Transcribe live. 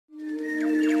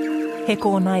He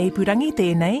kōna ipurangi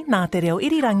tēnei nā te reo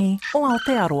irirangi o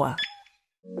Aotearoa.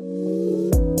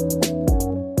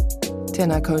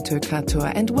 Tēnā koutou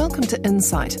katoa and welcome to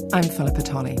Insight. I'm Philippa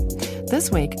Tolley. This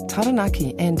week,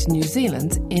 Taranaki and New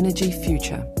Zealand's energy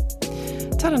future.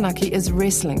 Taranaki is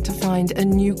wrestling to find a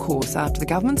new course after the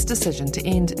government's decision to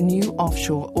end new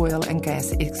offshore oil and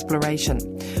gas exploration.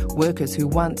 Workers who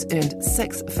once earned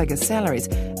six-figure salaries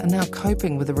are now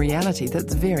coping with a reality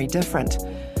that's very different.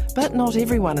 But not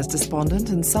everyone is despondent,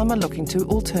 and some are looking to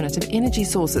alternative energy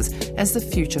sources as the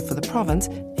future for the province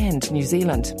and New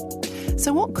Zealand.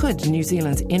 So what could New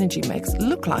Zealand's energy mix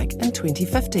look like in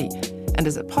 2050? And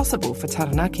is it possible for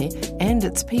Taranaki and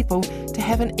its people to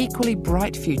have an equally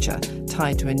bright future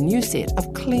tied to a new set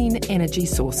of clean energy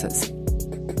sources?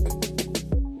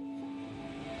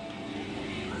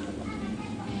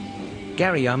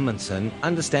 Gary Amundsen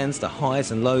understands the highs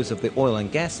and lows of the oil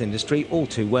and gas industry all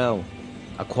too well.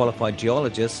 A qualified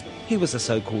geologist, he was a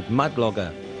so-called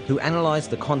mudlogger who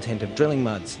analysed the content of drilling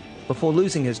muds before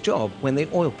losing his job when the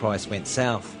oil price went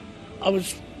south. I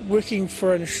was working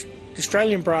for an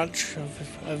Australian branch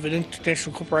of an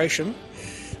international corporation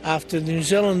after the New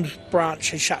Zealand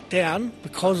branch had shut down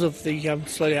because of the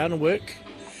slowdown in work.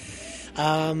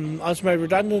 I was made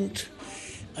redundant.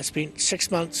 I spent 6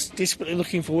 months desperately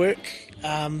looking for work,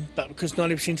 but because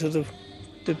 90% of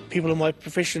the people in my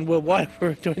profession worldwide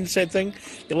were doing the same thing,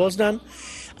 there was none.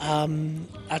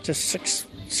 After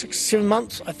 7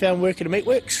 months, I found work at a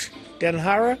meatworks down in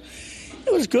Hara.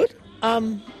 It was good.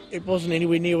 It wasn't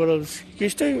anywhere near what I was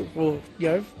used to, or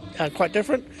quite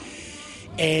different.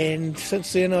 And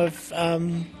since then, I've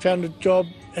found a job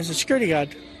as a security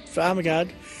guard for Armour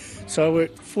Guard. So I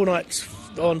work 4 nights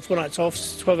on, 4 nights off,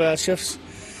 12-hour shifts,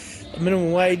 a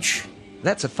minimum wage.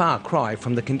 That's a far cry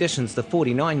from the conditions the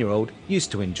 49-year-old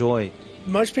used to enjoy.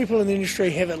 Most people in the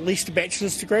industry have at least a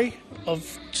bachelor's degree.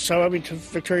 So I went to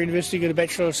Victoria University, got a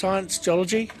Bachelor of Science,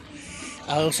 Geology.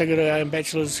 I also got a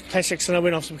Bachelor's Classics, and I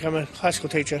went off to become a high school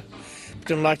teacher.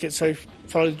 Didn't like it, so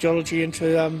followed geology into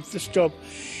this job.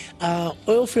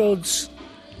 Oil fields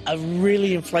are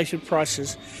really inflated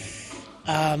prices.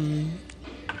 I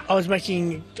was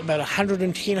making about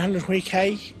 110,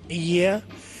 120k a year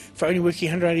for only working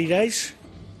 180 days.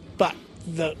 But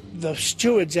the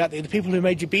stewards out there, the people who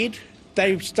made your bed,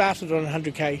 they started on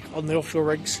 100k on the offshore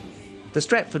rigs. The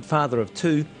Stratford father of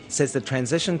 2 says the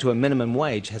transition to a minimum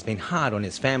wage has been hard on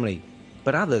his family,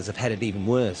 but others have had it even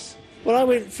worse. Well, I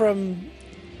went from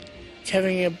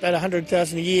having about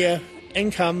 100,000 a year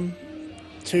income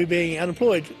to being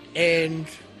unemployed, and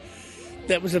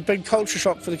that was a big culture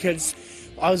shock for the kids.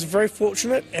 I was very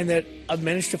fortunate in that I've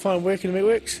managed to find work in the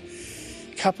meatworks.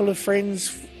 A couple of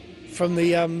friends from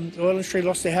the oil industry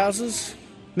lost their houses.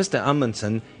 Mr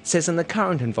Amundsen says in the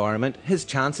current environment, his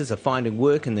chances of finding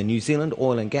work in the New Zealand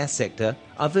oil and gas sector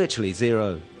are virtually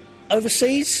zero.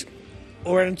 Overseas,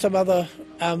 or in some other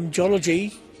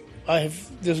geology,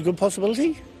 there's a good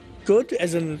possibility. Good,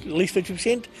 as in at least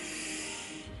 50%.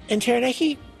 In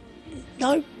Taranaki,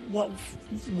 no.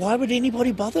 Why would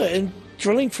anybody bother in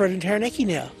drilling for it in Taranaki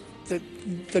now?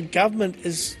 The government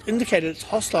has indicated it's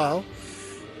hostile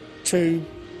to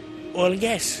oil and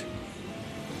gas.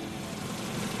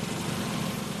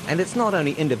 And it's not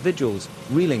only individuals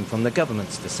reeling from the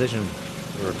government's decision.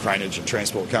 We're a craneage and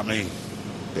transport company.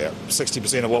 About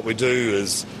 60% of what we do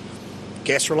is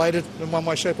gas-related in one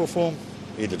way, shape or form,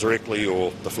 either directly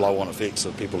or the flow-on effects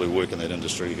of people who work in that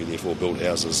industry, who therefore build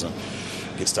houses and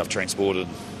get stuff transported,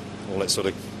 all that sort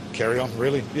of carry-on,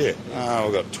 really. Yeah,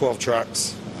 we've got 12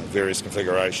 trucks, various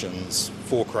configurations,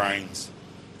 4 cranes.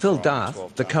 Phil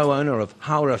Darth, the co-owner of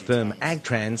Howrah firm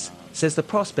AgTrans, says the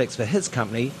prospects for his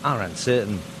company are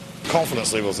uncertain.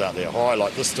 Confidence levels out there high,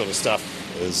 like this sort of stuff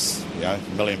is,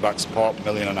 $1 million a pop, $1.5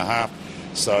 million.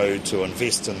 So to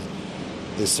invest in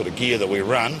this sort of gear that we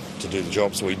run to do the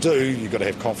jobs we do, you've got to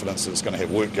have confidence that it's going to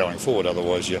have work going forward.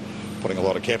 Otherwise, you're putting a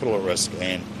lot of capital at risk.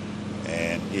 And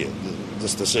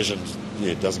this decision,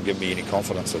 doesn't give me any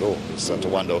confidence at all. It's to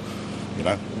wonder,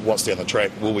 what's down the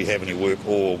track? Will we have any work,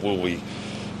 or will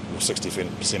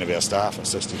 60% of our staff and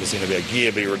 60% of our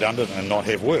gear be redundant and not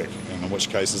have work? And in which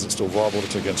case is it still viable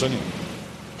to continue?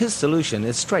 His solution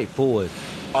is straightforward.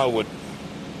 I would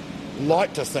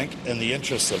like to think, in the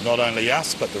interests of not only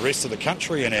us but the rest of the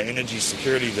country and our energy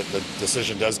security, that the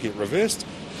decision does get reversed.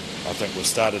 I think we've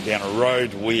started down a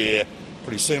road where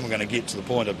pretty soon we're going to get to the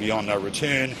point of beyond no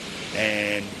return,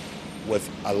 and with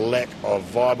a lack of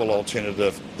viable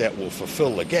alternative that will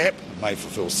fulfil the gap, may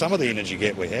fulfil some of the energy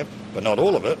gap we have, but not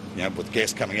all of it, with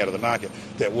gas coming out of the market,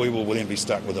 that we will then be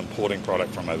stuck with importing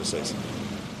product from overseas.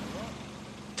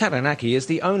 Taranaki is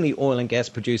the only oil and gas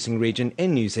producing region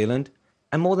in New Zealand,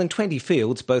 and more than 20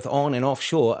 fields, both on and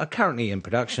offshore, are currently in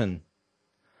production.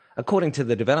 According to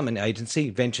the development agency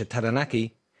Venture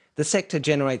Taranaki, the sector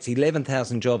generates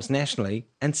 11,000 jobs nationally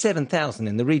and 7,000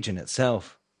 in the region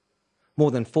itself.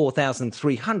 More than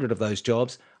 4,300 of those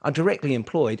jobs are directly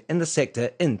employed in the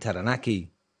sector in Taranaki.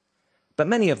 But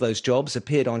many of those jobs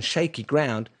appeared on shaky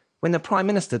ground when the Prime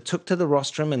Minister took to the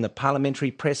rostrum in the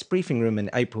Parliamentary Press Briefing Room in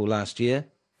April last year.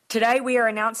 Today we are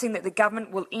announcing that the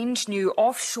government will end new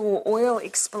offshore oil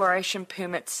exploration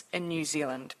permits in New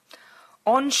Zealand.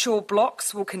 Onshore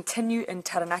blocks will continue in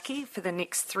Taranaki for the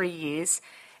next 3 years,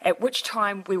 at which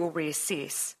time we will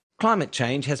reassess. Climate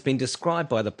change has been described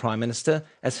by the Prime Minister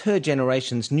as her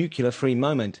generation's nuclear-free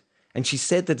moment, and she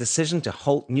said the decision to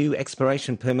halt new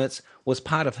exploration permits was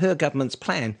part of her government's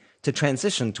plan to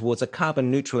transition towards a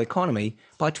carbon-neutral economy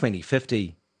by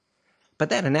 2050. But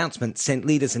that announcement sent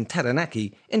leaders in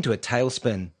Taranaki into a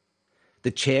tailspin.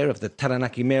 The chair of the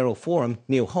Taranaki Mayoral Forum,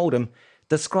 Neil Holdham,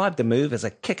 described the move as a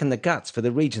kick in the guts for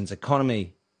the region's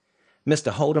economy.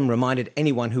 Mr Holdham reminded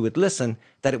anyone who would listen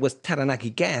that it was Taranaki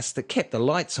Gas that kept the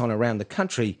lights on around the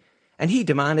country, and he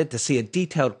demanded to see a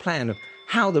detailed plan of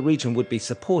how the region would be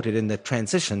supported in the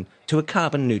transition to a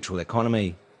carbon-neutral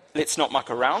economy. Let's not muck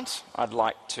around. I'd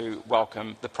like to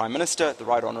welcome the Prime Minister, the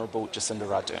Right Honourable Jacinda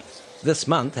Ardern. This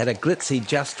month, at a glitzy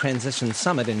Just Transition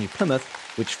Summit in New Plymouth,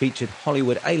 which featured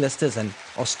Hollywood A-listers and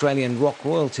Australian rock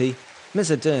royalty, Ms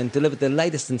Ardern delivered the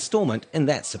latest instalment in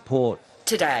that support.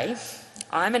 Today,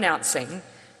 I'm announcing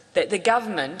that the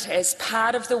government, as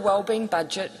part of the Wellbeing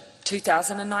Budget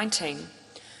 2019,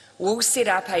 will set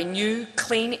up a new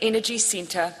clean energy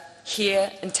centre here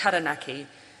in Taranaki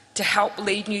to help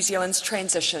lead New Zealand's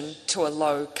transition to a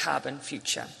low-carbon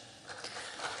future.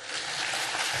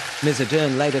 Ms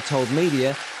Ardern later told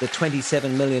media the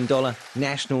 $27 million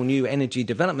National New Energy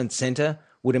Development Centre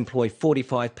would employ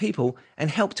 45 people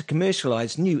and help to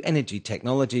commercialise new energy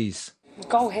technologies. The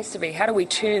goal has to be, how do we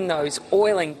turn those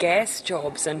oil and gas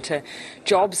jobs into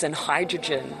jobs in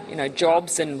hydrogen,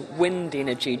 jobs in wind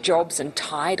energy, jobs in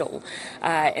tidal.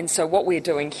 And so what we're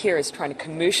doing here is trying to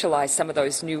commercialise some of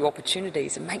those new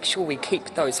opportunities and make sure we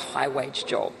keep those high-wage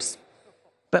jobs.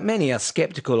 But many are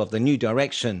sceptical of the new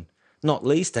direction, not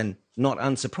least and not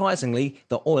unsurprisingly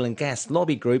the oil and gas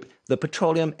lobby group, the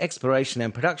Petroleum Exploration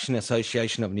and Production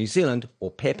Association of New Zealand, or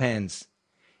PEPANZ.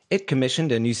 It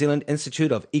commissioned a New Zealand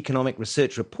Institute of Economic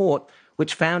Research report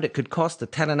which found it could cost the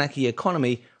Taranaki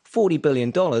economy $40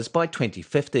 billion by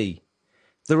 2050.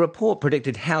 The report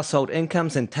predicted household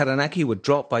incomes in Taranaki would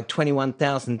drop by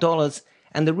 $21,000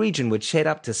 and the region would shed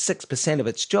up to 6% of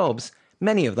its jobs,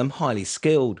 many of them highly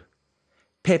skilled.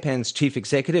 PEPANZ Chief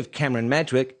Executive Cameron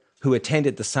Madgwick, who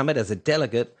attended the summit as a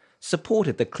delegate,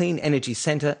 supported the Clean Energy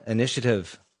Centre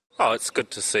initiative. Oh, it's good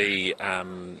to see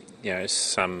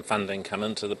some funding come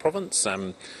into the province.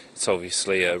 It's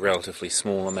obviously a relatively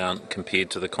small amount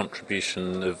compared to the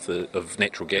contribution of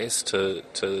natural gas to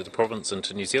the province and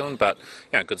to New Zealand, but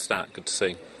good start, good to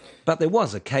see. But there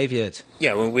was a caveat.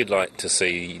 Yeah, well, we'd like to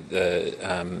see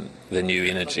the new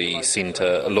energy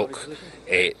centre look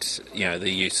at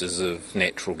the uses of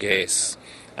natural gas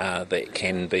that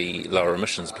can be lower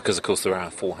emissions, because of course there are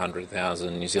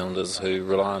 400,000 New Zealanders who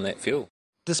rely on that fuel.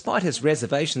 Despite his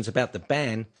reservations about the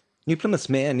ban, New Plymouth's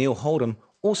Mayor Neil Holdham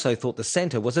also thought the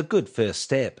centre was a good first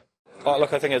step. Oh,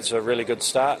 look, I think it's a really good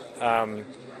start.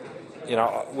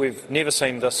 We've never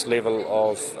seen this level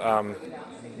of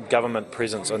government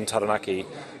presence in Taranaki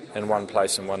in one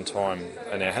place and one time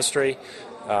in our history.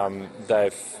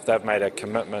 They've made a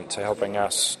commitment to helping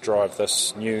us drive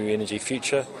this new energy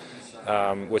future,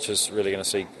 which is really going to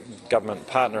see government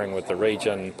partnering with the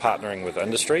region, partnering with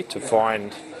industry to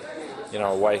find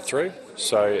a way through.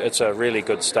 So it's a really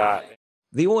good start.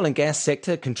 The oil and gas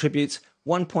sector contributes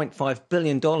 $1.5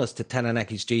 billion to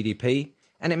Taranaki's GDP,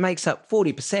 and it makes up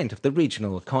 40% of the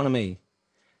regional economy.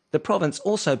 The province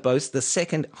also boasts the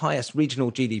second highest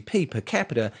regional GDP per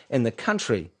capita in the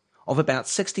country, of about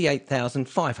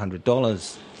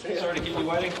 $68,500. Sorry to keep you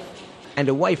waiting. And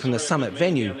away from the summit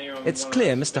venue, it's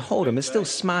clear Mr Holdham is still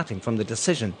smarting from the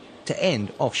decision to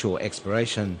end offshore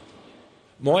exploration.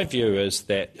 My view is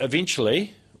that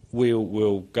eventually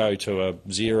we'll go to a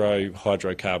zero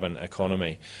hydrocarbon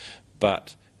economy,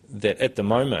 but that at the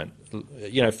moment,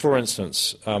 for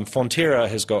instance, Fonterra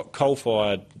has got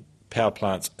coal-fired power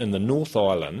plants in the North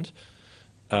Island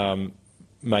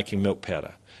making milk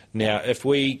powder. Now, if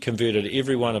we converted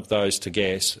every one of those to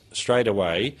gas straight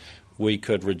away, we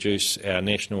could reduce our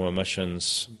national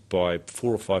emissions by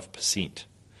 4 or 5%.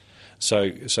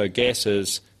 So gas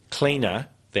is cleaner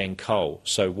than coal.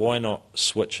 So why not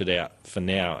switch it out for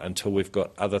now until we've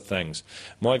got other things?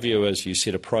 My view is you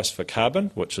set a price for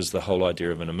carbon, which is the whole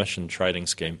idea of an emission trading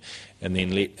scheme, and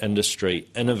then let industry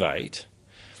innovate.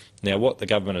 Now, what the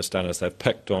government has done is they've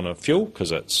picked on a fuel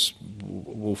because it's,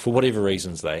 well, for whatever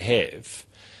reasons they have,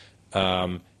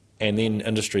 and then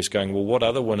industry's going, well, what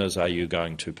other winners are you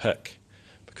going to pick?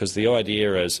 Because the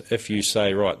idea is if you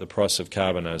say, right, the price of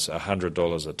carbon is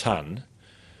 $100 a tonne,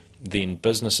 then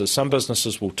some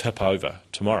businesses will tip over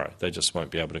tomorrow. They just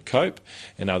won't be able to cope,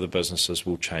 and other businesses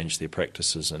will change their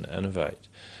practices and innovate.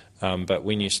 But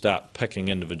when you start picking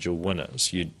individual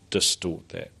winners, you distort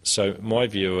that. So my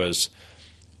view is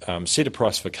set a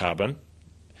price for carbon,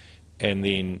 and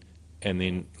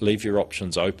then leave your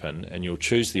options open, and you'll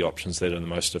choose the options that are the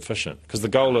most efficient. Because the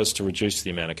goal is to reduce the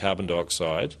amount of carbon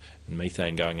dioxide and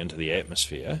methane going into the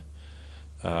atmosphere,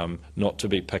 not to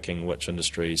be picking which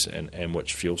industries and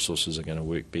which fuel sources are going to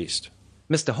work best.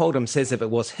 Mr Holdham says if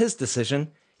it was his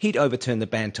decision, he'd overturn the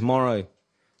ban tomorrow.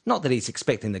 Not that he's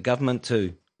expecting the government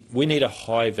to. We need a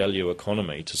high-value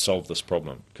economy to solve this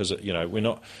problem, because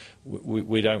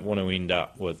we don't want to end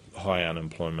up with high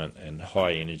unemployment and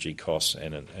high energy costs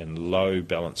and low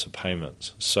balance of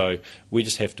payments. So we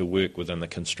just have to work within the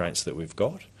constraints that we've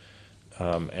got,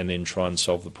 and then try and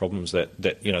solve the problems that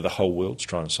the whole world's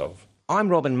trying to solve. I'm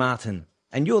Robin Martin,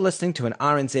 and you're listening to an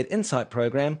RNZ Insight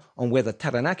program on whether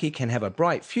Taranaki can have a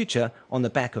bright future on the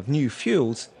back of new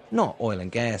fuels, not oil and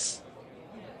gas.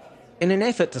 In an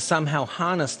effort to somehow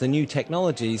harness the new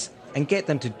technologies and get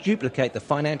them to duplicate the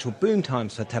financial boom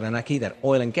times for Taranaki that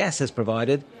oil and gas has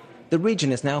provided, the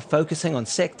region is now focusing on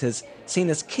sectors seen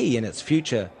as key in its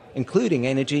future, including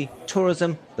energy,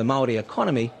 tourism, the Māori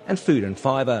economy and food and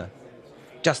fibre.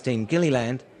 Justine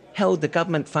Gilliland held the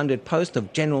government-funded post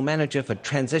of General Manager for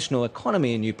Transitional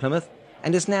Economy in New Plymouth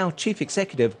and is now Chief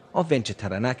Executive of Venture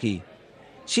Taranaki.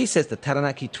 She says the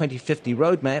Taranaki 2050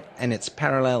 roadmap and its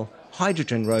parallel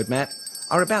hydrogen roadmap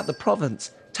are about the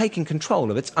province taking control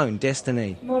of its own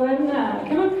destiny. Morena,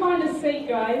 come and find a seat,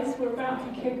 guys. We're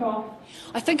about to kick off.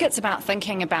 I think it's about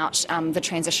thinking about the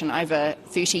transition over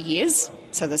 30 years.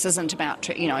 So this isn't about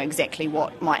exactly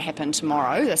what might happen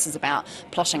tomorrow. This is about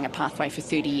plotting a pathway for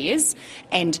 30 years.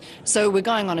 And so we're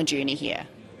going on a journey here.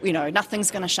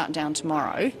 Nothing's going to shut down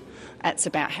tomorrow. It's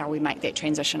about how we make that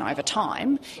transition over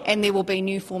time, and there will be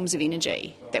new forms of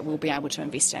energy that we'll be able to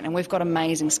invest in. And we've got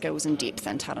amazing skills and depth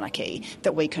in Taranaki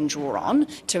that we can draw on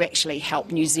to actually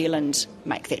help New Zealand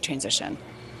make that transition.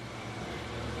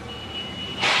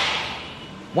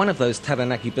 One of those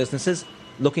Taranaki businesses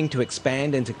looking to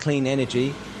expand into clean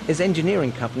energy is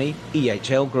engineering company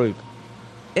EHL Group.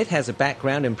 It has a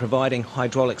background in providing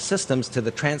hydraulic systems to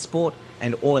the transport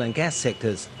and oil and gas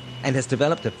sectors, and has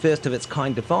developed a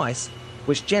first-of-its-kind device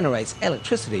which generates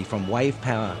electricity from wave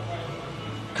power.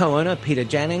 Co-owner Peter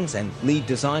Jannings and lead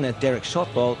designer Derek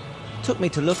Shotbolt took me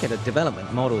to look at a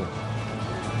development model.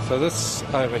 So this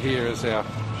over here is our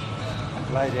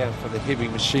laydown for the heavy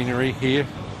machinery here,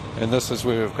 and this is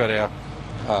where we've got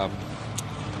our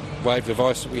wave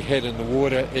device that we had in the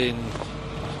water in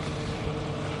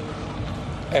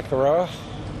Akaroa,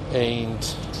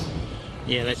 and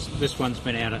yeah, this one's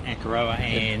been out at Akaroa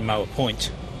and Moa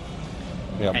Point.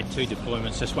 Yep. Had two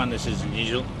deployments. This is the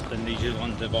New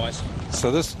Zealand device.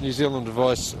 So this New Zealand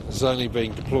device is only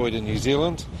being deployed in New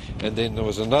Zealand, and then there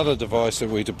was another device that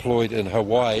we deployed in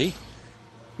Hawaii.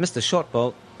 Mr.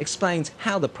 Shotbolt explains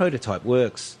how the prototype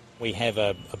works. We have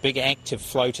a big active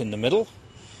float in the middle,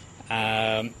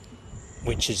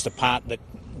 which is the part that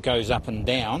goes up and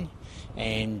down,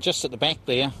 and just at the back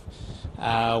there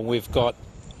we've got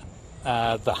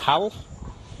the hull,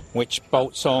 which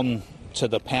bolts on to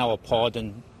the power pod,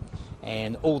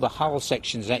 and all the hull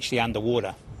section is actually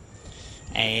underwater,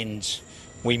 and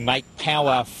we make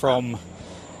power from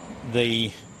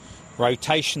the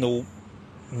rotational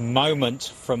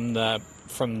moment from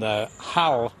the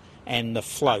hull and the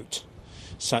float.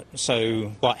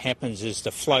 So what happens is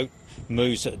the float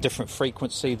moves at a different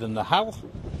frequency than the hull,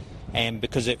 and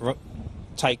because it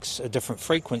takes a different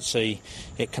frequency,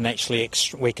 it can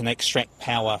we can extract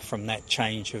power from that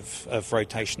change of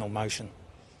rotational motion.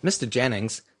 Mr.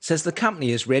 Jannings says the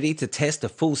company is ready to test a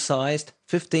full-sized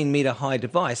 15-metre high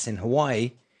device in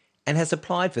Hawaii and has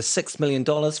applied for $6 million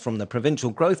from the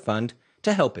Provincial Growth Fund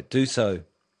to help it do so.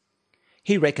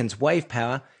 He reckons wave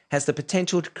power has the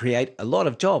potential to create a lot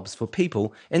of jobs for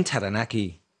people in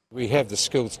Taranaki. We have the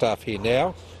skilled staff here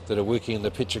now that are working in the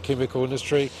petrochemical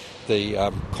industry,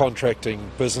 the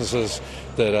contracting businesses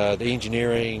that are the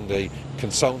engineering, the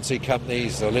consultancy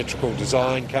companies, the electrical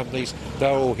design companies.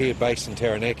 They're all here based in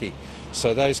Taranaki.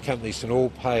 So those companies can all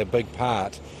play a big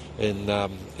part in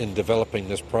developing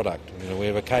this product. We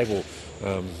have a cable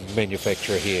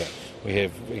manufacturer here. We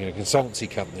have consultancy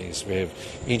companies. We have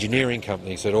engineering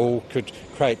companies that all could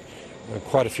create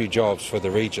quite a few jobs for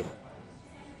the region.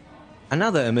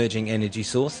 Another emerging energy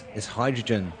source is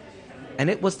hydrogen, and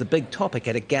it was the big topic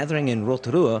at a gathering in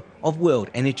Rotorua of world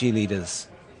energy leaders.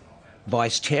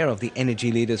 Vice Chair of the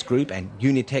Energy Leaders Group and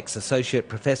Unitec's Associate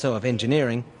Professor of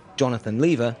Engineering, Jonathan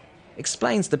Lever,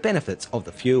 explains the benefits of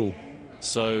the fuel.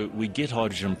 So we get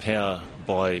hydrogen power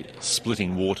by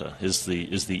splitting water is the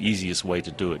easiest way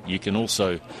to do it. You can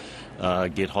also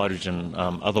get hydrogen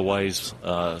other ways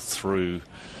through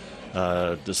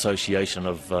dissociation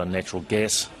of natural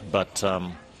gas, but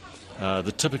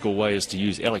the typical way is to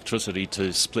use electricity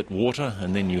to split water,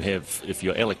 and then you have, if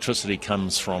your electricity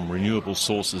comes from renewable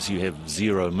sources, you have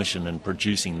zero emission in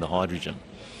producing the hydrogen.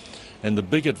 And the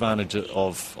big advantage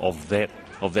of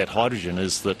that hydrogen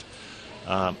is that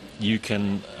you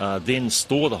can then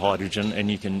store the hydrogen, and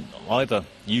you can either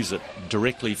use it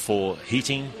directly for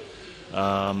heating,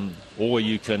 or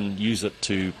you can use it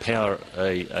to power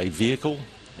a vehicle.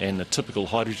 And a typical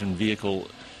hydrogen vehicle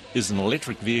is an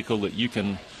electric vehicle that you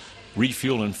can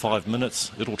refuel in 5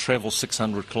 minutes. It'll travel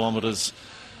 600 kilometres,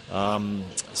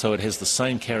 so it has the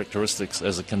same characteristics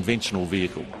as a conventional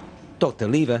vehicle. Dr.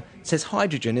 Lever says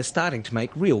hydrogen is starting to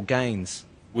make real gains.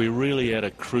 We're really at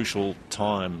a crucial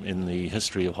time in the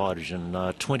history of hydrogen.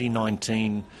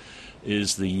 2019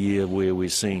 is the year where we're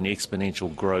seeing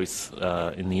exponential growth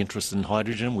in the interest in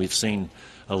hydrogen. We've seen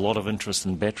a lot of interest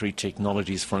in battery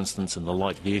technologies, for instance, in the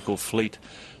light vehicle fleet,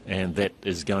 and that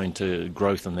is going to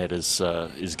growth, and that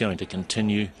is going to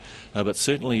continue. But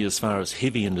certainly as far as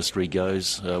heavy industry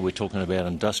goes, we're talking about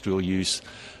industrial use,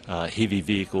 heavy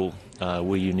vehicle,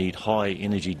 where you need high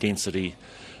energy density,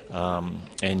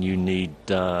 and you need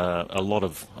a lot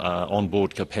of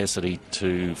onboard capacity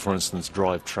to, for instance,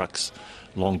 drive trucks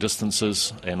long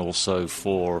distances, and also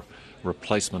for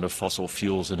replacement of fossil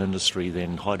fuels in industry,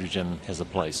 then hydrogen has a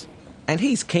place. And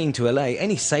he's keen to allay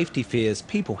any safety fears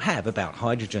people have about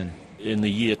hydrogen. In the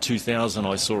year 2000,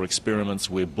 I saw experiments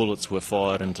where bullets were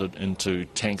fired into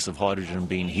tanks of hydrogen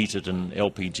being heated in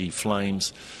LPG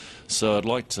flames. So I'd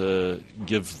like to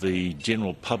give the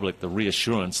general public the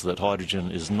reassurance that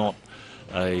hydrogen is not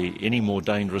any more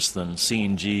dangerous than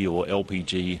CNG or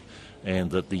LPG,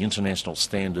 and that the international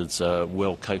standards are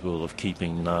well capable of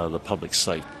keeping the public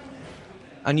safe.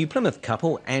 A New Plymouth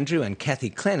couple, Andrew and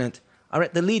Kathy Clenant, are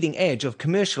at the leading edge of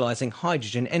commercialising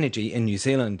hydrogen energy in New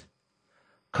Zealand.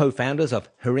 Co-founders of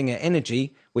Huringa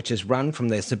Energy, which is run from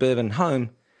their suburban home,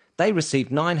 they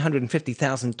received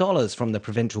 $950,000 from the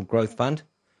Provincial Growth Fund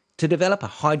to develop a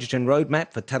hydrogen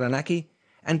roadmap for Taranaki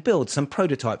and build some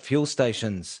prototype fuel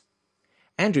stations.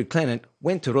 Andrew Clenant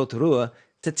went to Rotorua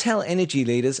to tell energy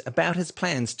leaders about his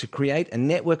plans to create a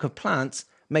network of plants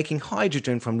making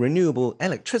hydrogen from renewable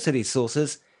electricity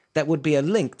sources that would be a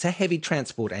link to heavy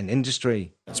transport and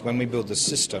industry. It's when we build the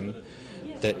system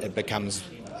that it becomes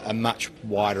a much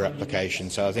wider application.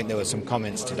 So I think there were some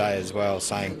comments today as well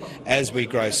saying as we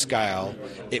grow scale,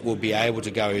 it will be able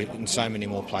to go in so many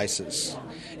more places.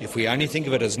 If we only think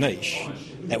of it as niche,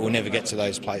 it will never get to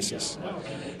those places.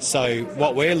 So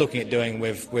what we're looking at doing,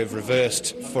 we've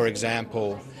reversed, for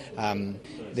example,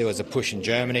 there was a push in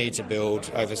Germany to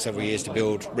build, over several years, to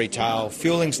build retail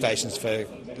fueling stations for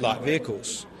light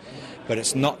vehicles. But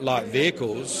it's not light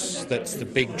vehicles that's the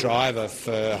big driver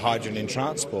for hydrogen in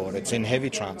transport, it's in heavy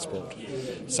transport.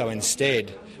 So instead,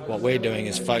 what we're doing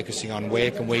is focusing on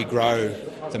where can we grow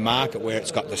the market where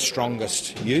it's got the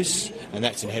strongest use, and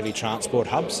that's in heavy transport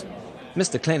hubs.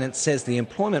 Mr. Clenant says the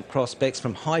employment prospects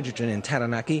from hydrogen in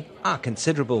Taranaki are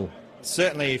considerable.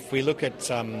 Certainly, if we look at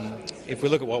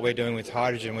what we're doing with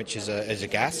hydrogen, which is a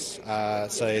gas,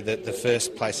 so that the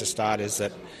first place to start is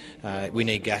that we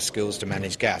need gas skills to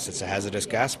manage gas. It's a hazardous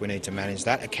gas. We need to manage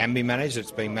that. It can be managed.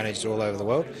 It's being managed all over the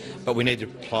world, but we need to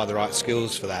apply the right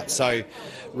skills for that. So,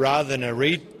 rather than a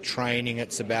retraining,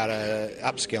 it's about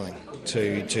upskilling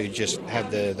to just have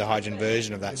the hydrogen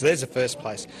version of that. So there's the first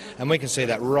place, and we can see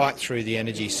that right through the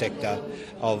energy sector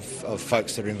of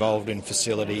folks that are involved in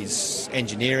facilities,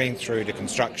 engineering through to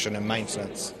construction and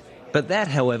maintenance. But that,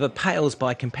 however, pales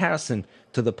by comparison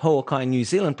to the Poakai New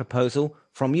Zealand proposal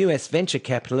from US venture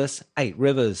capitalist 8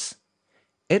 Rivers.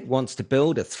 It wants to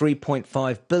build a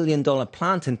 $3.5 billion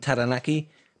plant in Taranaki,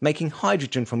 making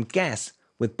hydrogen from gas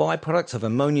with byproducts of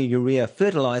ammonia-urea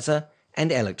fertiliser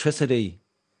and electricity.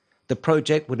 The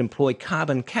project would employ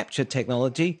carbon capture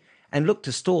technology and look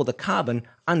to store the carbon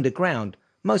underground,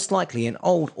 most likely in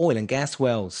old oil and gas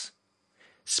wells.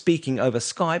 Speaking over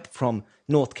Skype from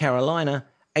North Carolina,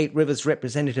 Eight Rivers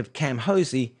representative Cam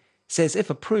Hosey says if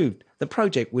approved, the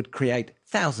project would create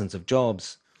thousands of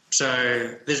jobs.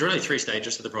 So there's really three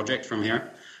stages to the project from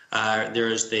here. There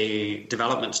is the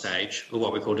development stage, or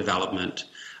what we call development,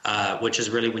 which is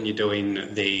really when you're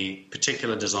doing the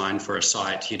particular design for a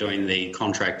site, you're doing the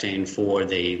contracting for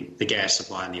the gas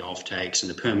supply and the offtakes and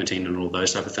the permitting and all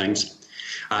those type of things.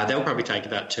 That will probably take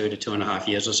about 2 to 2.5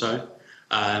 years or so.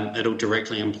 It'll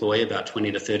directly employ about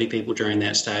 20 to 30 people during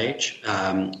that stage,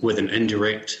 with an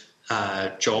indirect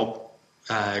job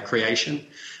creation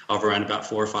of around about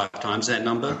 4 or 5 times that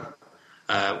number.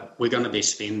 We're going to be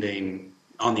spending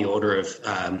on the order of,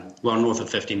 north of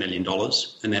 $50 million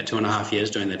in that 2.5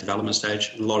 years during the development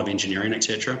stage, a lot of engineering,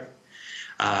 etc.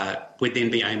 We'd then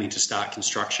be aiming to start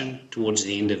construction towards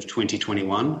the end of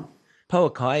 2021.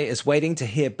 Pouakai is waiting to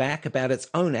hear back about its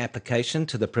own application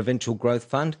to the Provincial Growth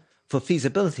Fund for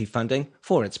feasibility funding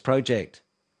for its project.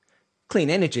 Clean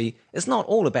energy is not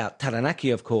all about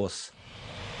Taranaki, of course.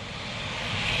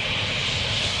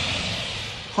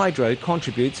 Hydro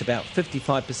contributes about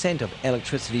 55% of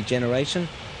electricity generation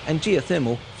and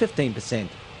geothermal 15%,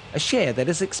 a share that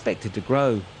is expected to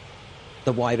grow.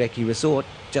 The Waireki Resort,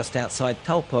 just outside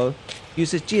Taupo,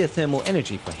 uses geothermal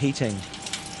energy for heating.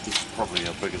 It's probably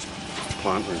our biggest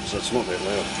plant room, so it's not that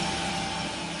loud.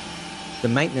 The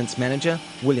maintenance manager,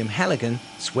 William Halligan,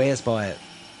 swears by it.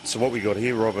 So what we got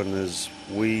here, Robin, is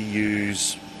we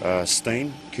use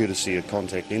steam, courtesy of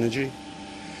Contact Energy,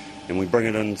 and we bring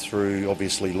it in through,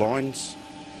 obviously, lines.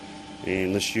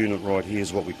 And this unit right here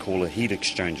is what we call a heat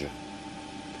exchanger.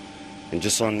 And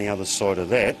just on the other side of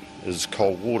that is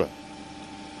cold water.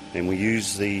 And we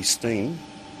use the steam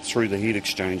through the heat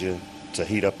exchanger to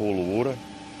heat up all the water,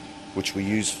 which we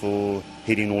use for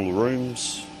heating all the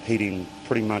rooms, heating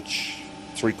pretty much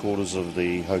 3/4 of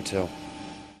the hotel.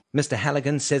 Mr.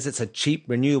 Halligan says it's a cheap,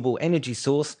 renewable energy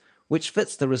source which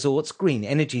fits the resort's green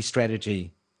energy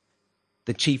strategy.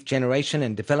 The Chief Generation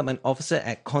and Development Officer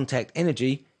at Contact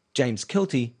Energy, James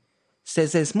Kilty,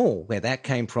 says there's more where that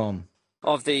came from.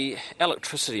 Of the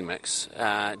electricity mix,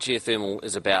 geothermal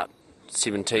is about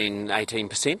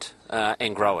 17-18%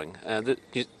 and growing. The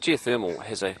geothermal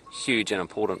has a huge and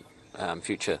important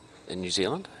future in New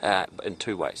Zealand in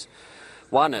two ways.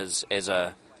 One is as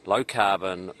a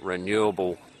low-carbon,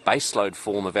 renewable, baseload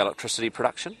form of electricity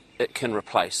production. It can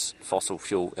replace fossil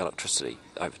fuel electricity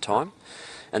over time.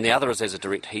 And the other is as a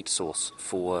direct heat source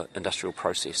for industrial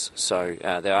process. So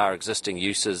there are existing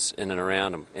uses in and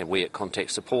around, and we at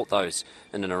Contact support those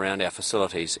in and around our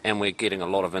facilities, and we're getting a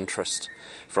lot of interest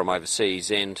from overseas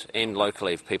and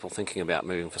locally of people thinking about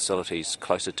moving facilities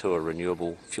closer to a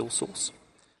renewable fuel source.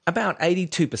 About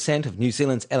 82% of New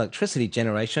Zealand's electricity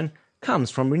generation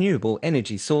comes from renewable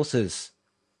energy sources.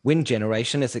 Wind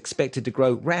generation is expected to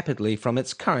grow rapidly from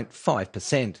its current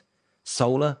 5%.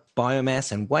 Solar,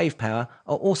 biomass and wave power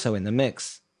are also in the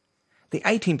mix. The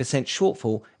 18%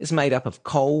 shortfall is made up of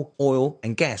coal, oil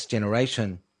and gas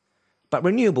generation. But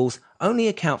renewables only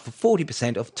account for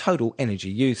 40% of total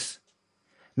energy use.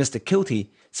 Mr.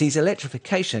 Kilty sees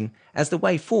electrification as the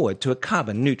way forward to a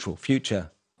carbon-neutral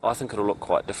future. I think it'll look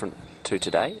quite different to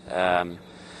today.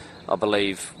 I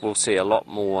believe we'll see a lot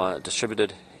more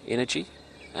distributed energy.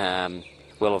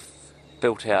 We'll have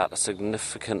built out a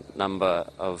significant number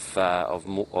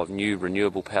of new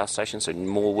renewable power stations, so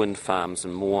more wind farms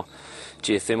and more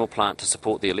geothermal plant to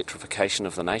support the electrification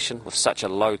of the nation. With such a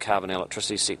low carbon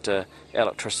electricity sector,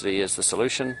 electricity is the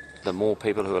solution. The more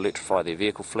people who electrify their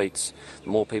vehicle fleets, the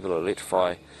more people who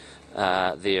electrify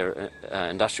their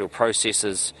industrial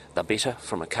processes, the better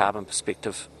from a carbon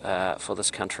perspective for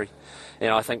this country. And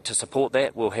I think to support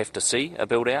that, we'll have to see a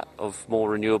build-out of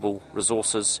more renewable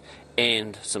resources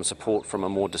and some support from a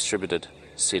more distributed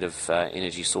set of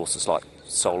energy sources like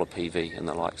solar PV and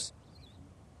the likes.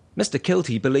 Mr.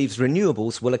 Kilty believes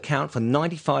renewables will account for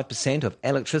 95% of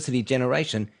electricity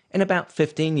generation in about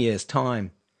 15 years'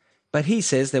 time. But he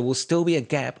says there will still be a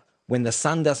gap when the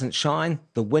sun doesn't shine,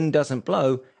 the wind doesn't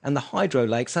blow, and the hydro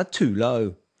lakes are too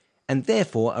low, and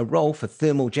therefore a role for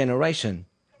thermal generation.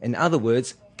 In other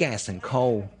words, gas and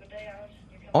coal.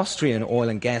 Austrian oil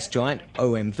and gas giant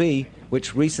OMV,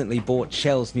 which recently bought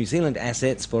Shell's New Zealand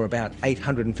assets for about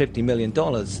 $850 million,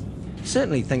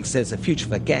 certainly thinks there's a future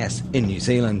for gas in New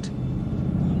Zealand.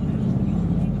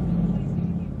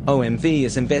 OMV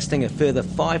is investing a further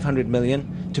 $500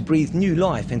 million to breathe new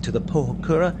life into the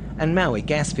Pohokura and Maui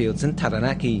gas fields in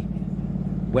Taranaki.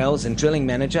 Wells and drilling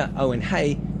manager Owen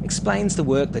Hay explains the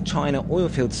work the China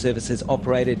Oilfield Services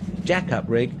operated jackup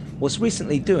rig was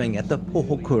recently doing at the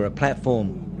Pohokura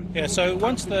platform. Yeah, so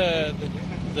once the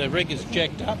rig is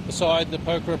jacked up beside the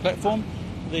Pohokura platform,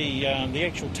 the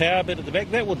actual tower bit at the back.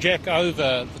 That will jack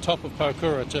over the top of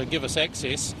Pohokura to give us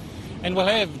access. And we'll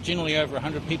have generally over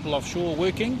 100 people offshore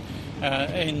working,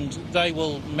 and they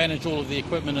will manage all of the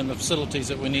equipment and the facilities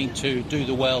that we need to do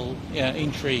the well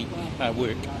entry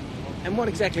work. And what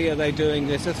exactly are they doing?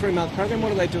 It's a 3-month program.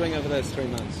 What are they doing over those 3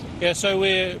 months? Yeah, so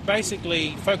we're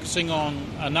basically focusing on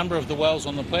a number of the wells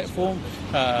on the platform.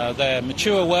 They're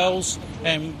mature wells,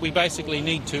 and we basically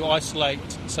need to isolate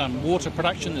some water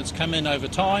production that's come in over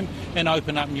time and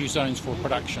open up new zones for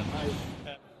production.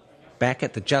 Back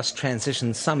at the Just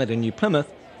Transition Summit in New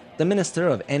Plymouth, the Minister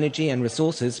of Energy and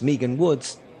Resources, Megan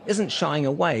Woods, isn't shying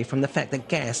away from the fact that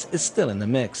gas is still in the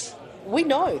mix. We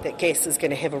know that gas is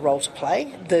going to have a role to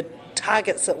play. The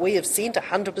targets that we have sent,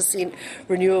 100%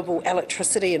 renewable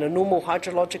electricity in a normal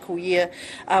hydrological year,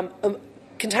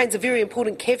 contains a very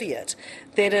important caveat.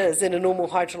 That is, in a normal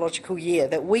hydrological year,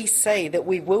 that we say that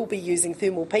we will be using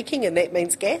thermal peaking, and that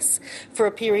means gas, for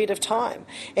a period of time.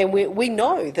 And we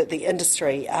know that the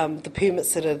industry, the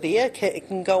permits that are there,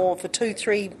 can go on for 2,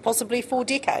 3, possibly 4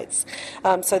 decades.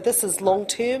 So this is long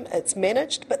term, it's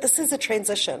managed, but this is a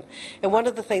transition. And one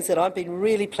of the things that I've been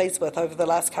really pleased with over the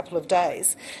last couple of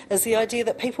days is the idea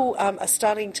that people are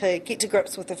starting to get to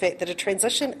grips with the fact that a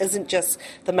transition isn't just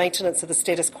the maintenance of the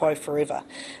status quo forever.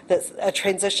 That a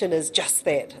transition is just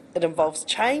that. It involves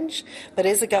change, but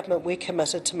as a government we're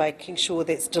committed to making sure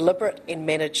that's deliberate and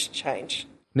managed change.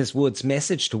 Ms Wood's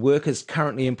message to workers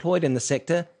currently employed in the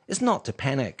sector is not to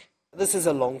panic. This is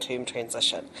a long-term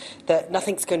transition, that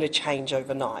nothing's going to change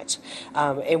overnight.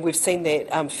 And we've seen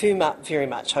that firm up very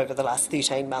much over the last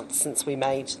 13 months since we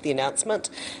made the announcement,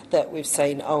 that we've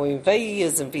seen OMV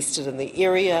is invested in the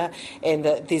area, and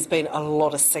that there's been a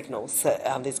lot of signals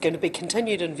that there's going to be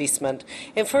continued investment,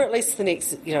 and for at least the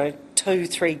next 2,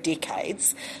 3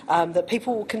 decades, that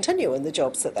people will continue in the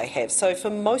jobs that they have. So for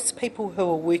most people who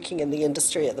are working in the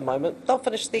industry at the moment, they'll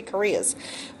finish their careers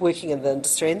working in the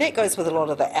industry, and that goes with a lot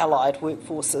of the allied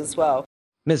workforce as well.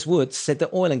 Ms Woods said the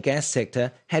oil and gas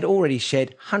sector had already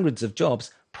shed hundreds of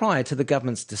jobs prior to the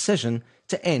government's decision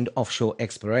to end offshore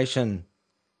exploration.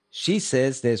 She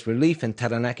says there's relief in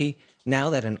Taranaki now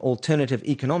that an alternative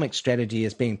economic strategy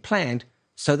is being planned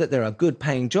so that there are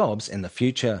good-paying jobs in the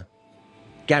future.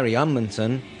 Gary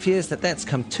Amundsen fears that that's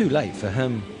come too late for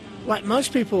him. Like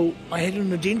most people, I had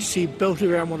an identity built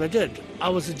around what I did. I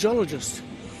was a geologist,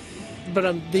 but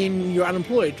then you're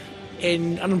unemployed,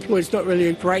 and unemployed is not really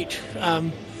a great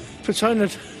persona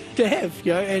to have,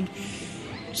 and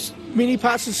many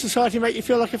parts of society make you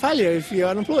feel like a failure if you're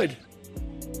unemployed.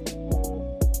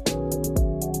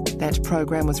 That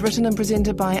program was written and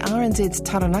presented by RNZ's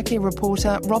Taranaki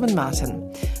reporter Robin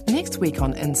Martin. Next week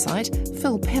on Insight,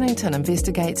 Phil Pennington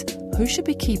investigates who should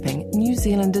be keeping New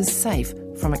Zealanders safe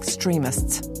from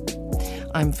extremists.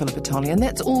 I'm Philippa Tolley, and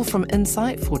that's all from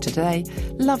Insight for today.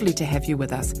 Lovely to have you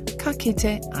with us. Ka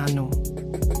kite anō.